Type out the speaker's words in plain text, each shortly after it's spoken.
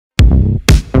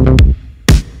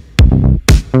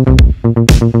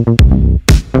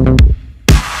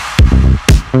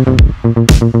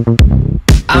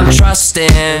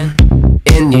trusting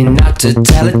in you not to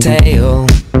tell a tale.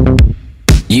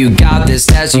 You got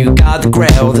this as you got the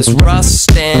grail that's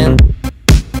rusting.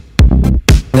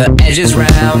 The edges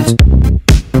round.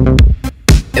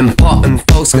 Important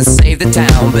folks can save the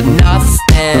town, but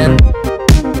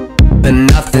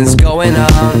nothing's going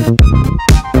on.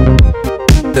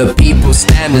 The people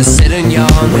stand and sit and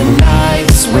yawn. When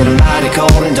nights when I'm mighty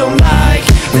cold and don't like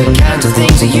the kinds of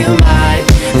things that you might,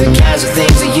 the kinds of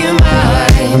things that you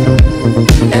might.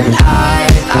 And I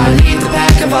leave the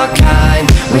pack of our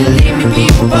kind. We leave me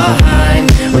people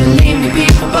behind. We leave me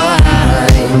people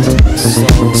behind. So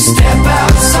step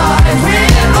outside,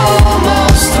 we're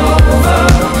almost over.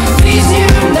 These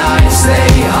new nights,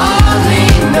 they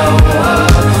hardly know her.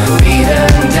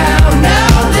 Beaten down,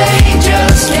 now they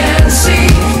just can't see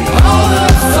all the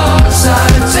thoughts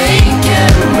I've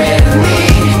taken with me.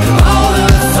 All the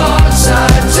thoughts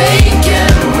I've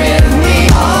taken with me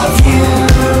of you.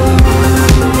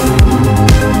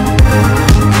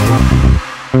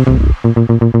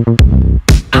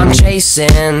 I'm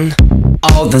chasing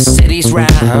all the cities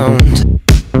round.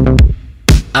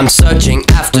 I'm searching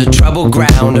after trouble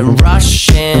ground and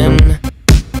rushing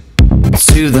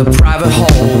to the private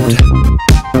hold.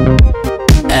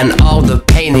 And all the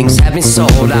paintings have been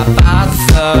sold. I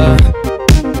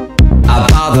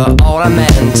bother all I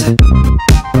meant.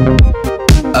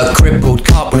 A crippled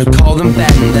cop would call them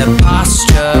bend. Their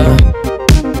posture,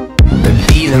 they're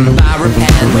beaten by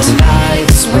repent. When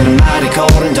nights when I'm mighty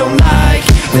cold and don't like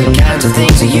the kinds of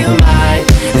things that you might,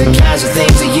 the kinds of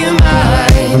things that you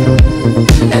might.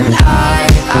 And I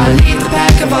leave the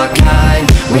pack of our kind.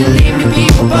 We leave me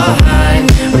people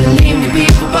behind. We leave me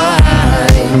people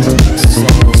behind. So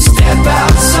step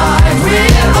outside,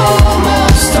 we're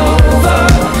almost over.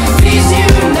 These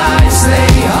new nights,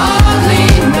 they hardly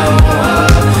know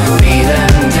her.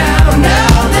 Beaten down,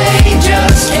 now they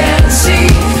just can't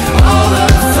see all the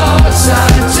thoughts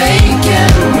I've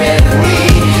taken with me.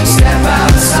 Step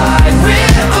outside,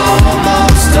 we're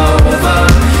almost over.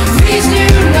 These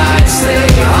new nights, they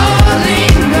hardly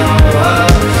know her.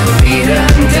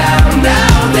 Beaten down.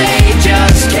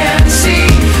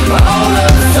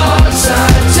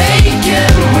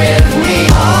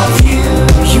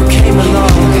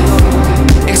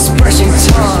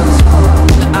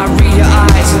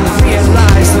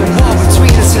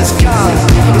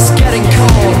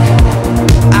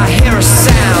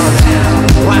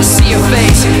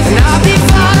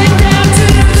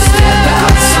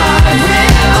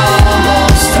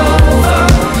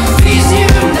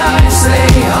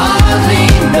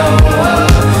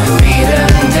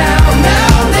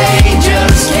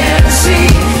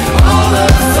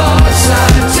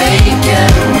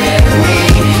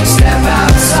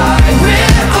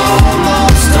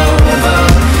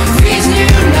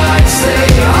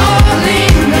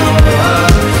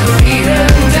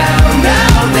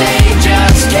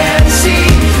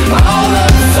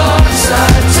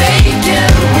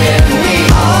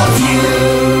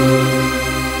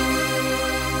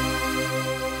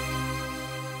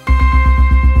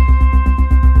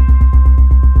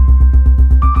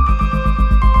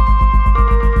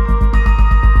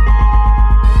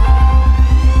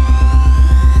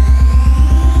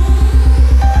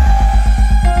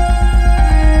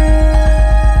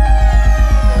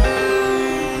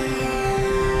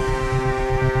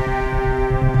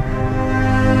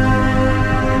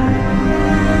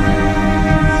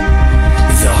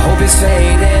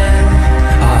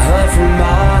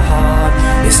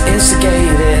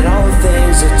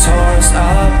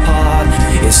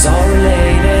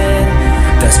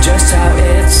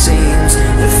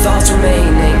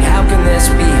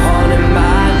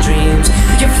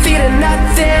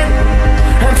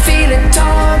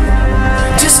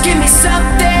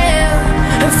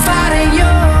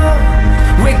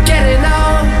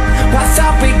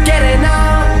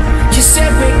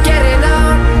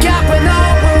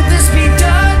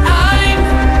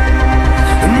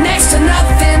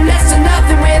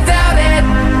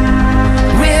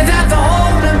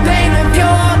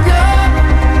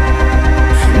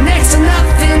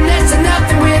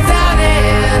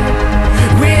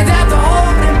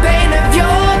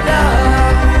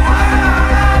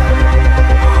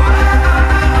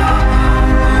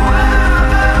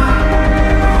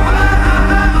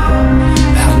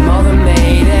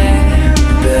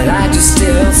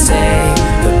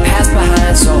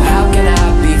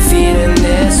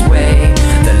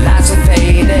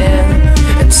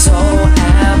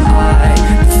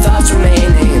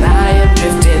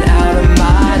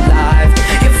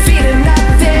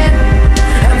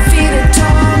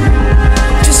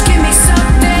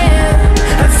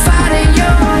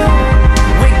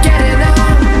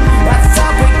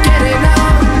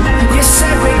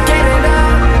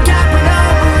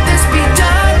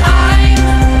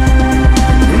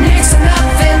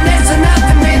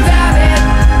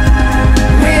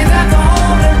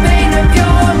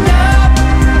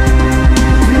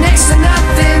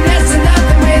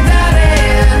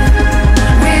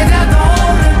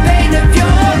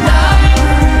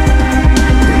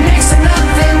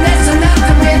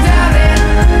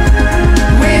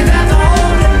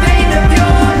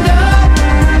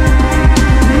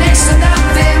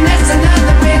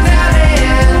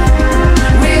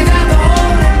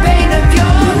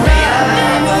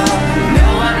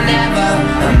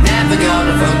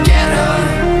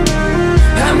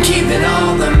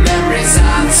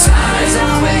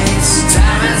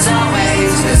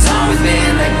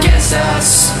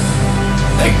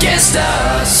 against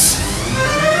us.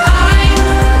 I'm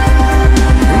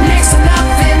next to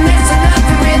nothing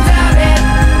without it.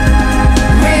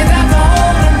 Without the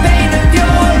whole and pain of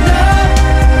your love.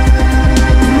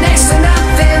 Next to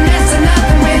nothing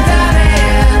without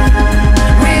it.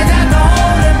 Without the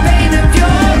whole and pain of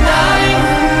your love.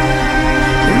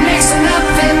 Next to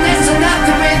nothing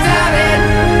without it.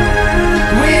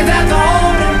 Without the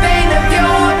whole and pain of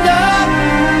your love.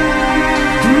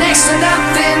 Next to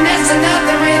nothing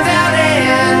without it.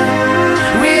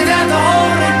 Without the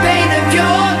whole and pain of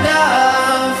your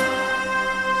love.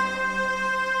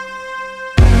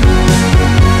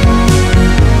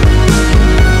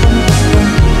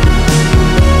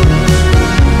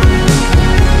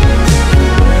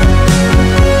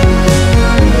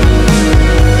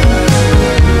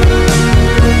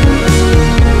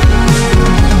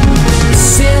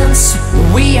 Since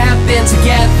we have been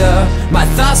together, my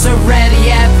thoughts are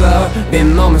ready ever.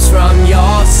 Been moments from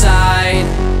your side,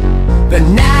 but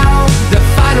now the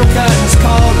final curtain's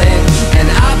calling, and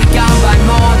I'll be gone by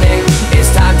morning. It's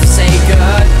time to say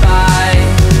goodbye.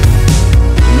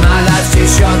 My life's too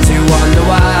short to wonder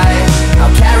why.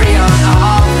 I'll carry on,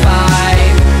 I'll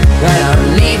fight, but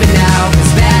I'm leaving now,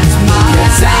 cause that's my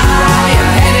life.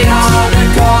 I'm headed on a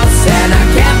course, and I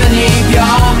can't believe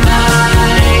you're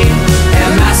mine.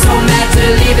 Am I so mad to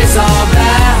leave this all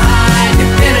behind?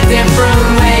 It's been a different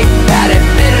way, had it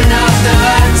been another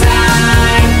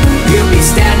time, you'll be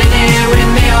standing here with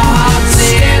me, our hearts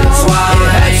intertwined.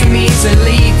 It hurts me to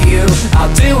leave you,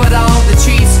 I'll do what all the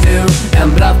cheats do,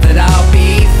 and bluff that I'll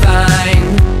be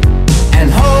fine,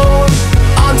 and hold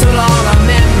on to all our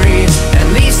memories. At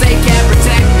least they can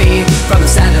protect me from the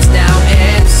sadness down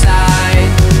inside.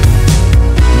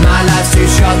 My life's too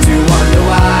short to wonder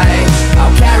why.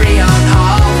 I'll carry on,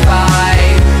 I'll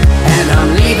fight, and I'm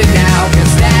leaving now,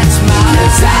 cause that's my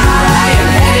life. I'm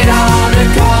headed on a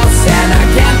course, and I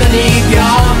can't believe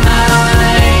you're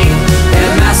mine.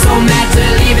 Am I so mad to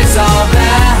leave this all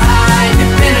behind?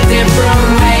 It's been a different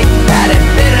way, had it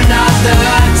been another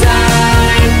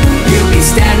time, you'll be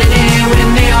standing here with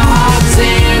me, our hearts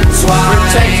intertwined.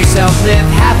 Protect yourself, live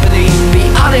happily, be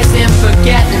honest in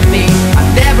forgetting me. I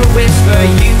never wish for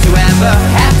you to ever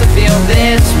have to feel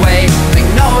this way. Think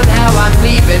knowing how I'm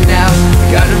leaving now,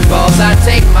 curtain falls, I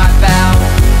take my vow,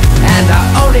 and I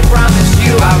only promise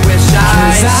you I wish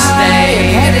I'd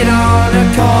stay. Headed on a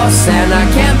course, and I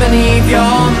can't believe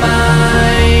you're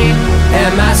mine.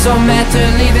 Am I so mad to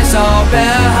leave this all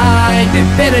behind?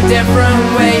 It's been a different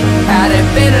way, had it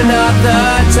been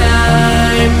another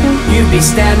time, you'd be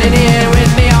standing here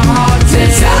with me, our hearts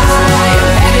inside.